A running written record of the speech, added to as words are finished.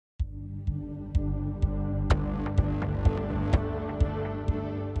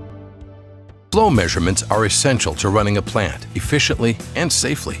Flow measurements are essential to running a plant efficiently and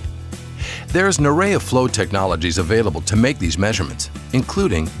safely. There is an array of flow technologies available to make these measurements,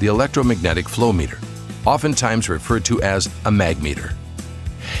 including the electromagnetic flow meter, oftentimes referred to as a mag meter.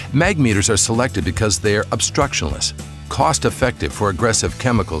 Mag meters are selected because they are obstructionless, cost-effective for aggressive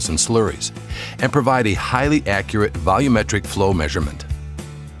chemicals and slurries, and provide a highly accurate volumetric flow measurement.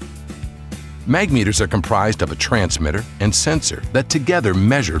 Mag meters are comprised of a transmitter and sensor that together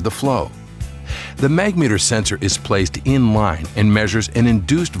measure the flow. The mag meter sensor is placed in line and measures an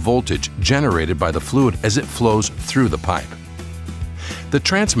induced voltage generated by the fluid as it flows through the pipe. The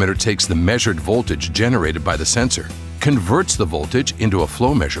transmitter takes the measured voltage generated by the sensor, converts the voltage into a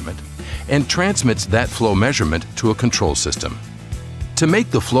flow measurement, and transmits that flow measurement to a control system. To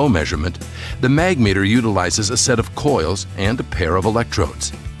make the flow measurement, the mag meter utilizes a set of coils and a pair of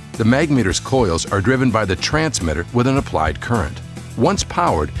electrodes. The mag meter's coils are driven by the transmitter with an applied current. Once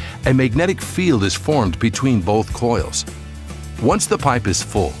powered, a magnetic field is formed between both coils. Once the pipe is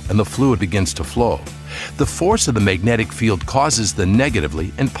full and the fluid begins to flow, the force of the magnetic field causes the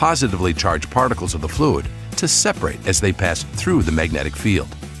negatively and positively charged particles of the fluid to separate as they pass through the magnetic field.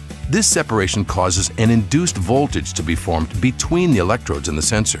 This separation causes an induced voltage to be formed between the electrodes in the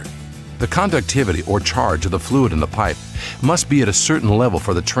sensor. The conductivity or charge of the fluid in the pipe must be at a certain level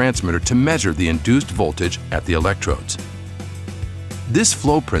for the transmitter to measure the induced voltage at the electrodes. This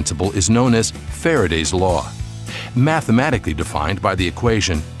flow principle is known as Faraday's law, mathematically defined by the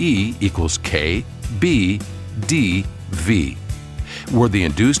equation E equals K B D V, where the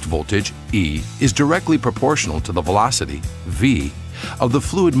induced voltage, E, is directly proportional to the velocity, V, of the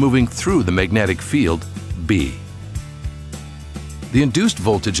fluid moving through the magnetic field, B. The induced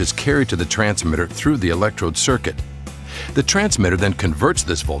voltage is carried to the transmitter through the electrode circuit. The transmitter then converts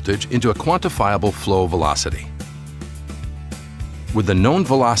this voltage into a quantifiable flow velocity. With the known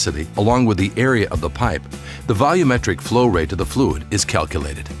velocity along with the area of the pipe, the volumetric flow rate of the fluid is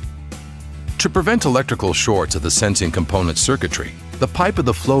calculated. To prevent electrical shorts of the sensing component circuitry, the pipe of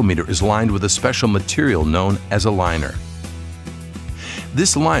the flow meter is lined with a special material known as a liner.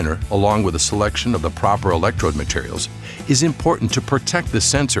 This liner, along with a selection of the proper electrode materials, is important to protect the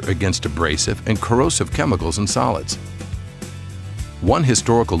sensor against abrasive and corrosive chemicals and solids. One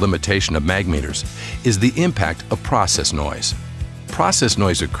historical limitation of mag meters is the impact of process noise. Process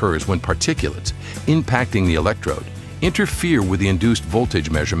noise occurs when particulates, impacting the electrode, interfere with the induced voltage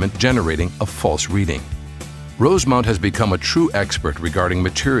measurement, generating a false reading. Rosemount has become a true expert regarding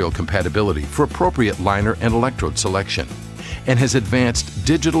material compatibility for appropriate liner and electrode selection, and has advanced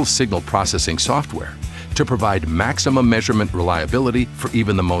digital signal processing software to provide maximum measurement reliability for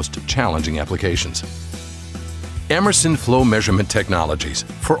even the most challenging applications. Emerson Flow Measurement Technologies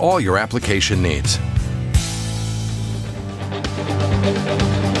for all your application needs.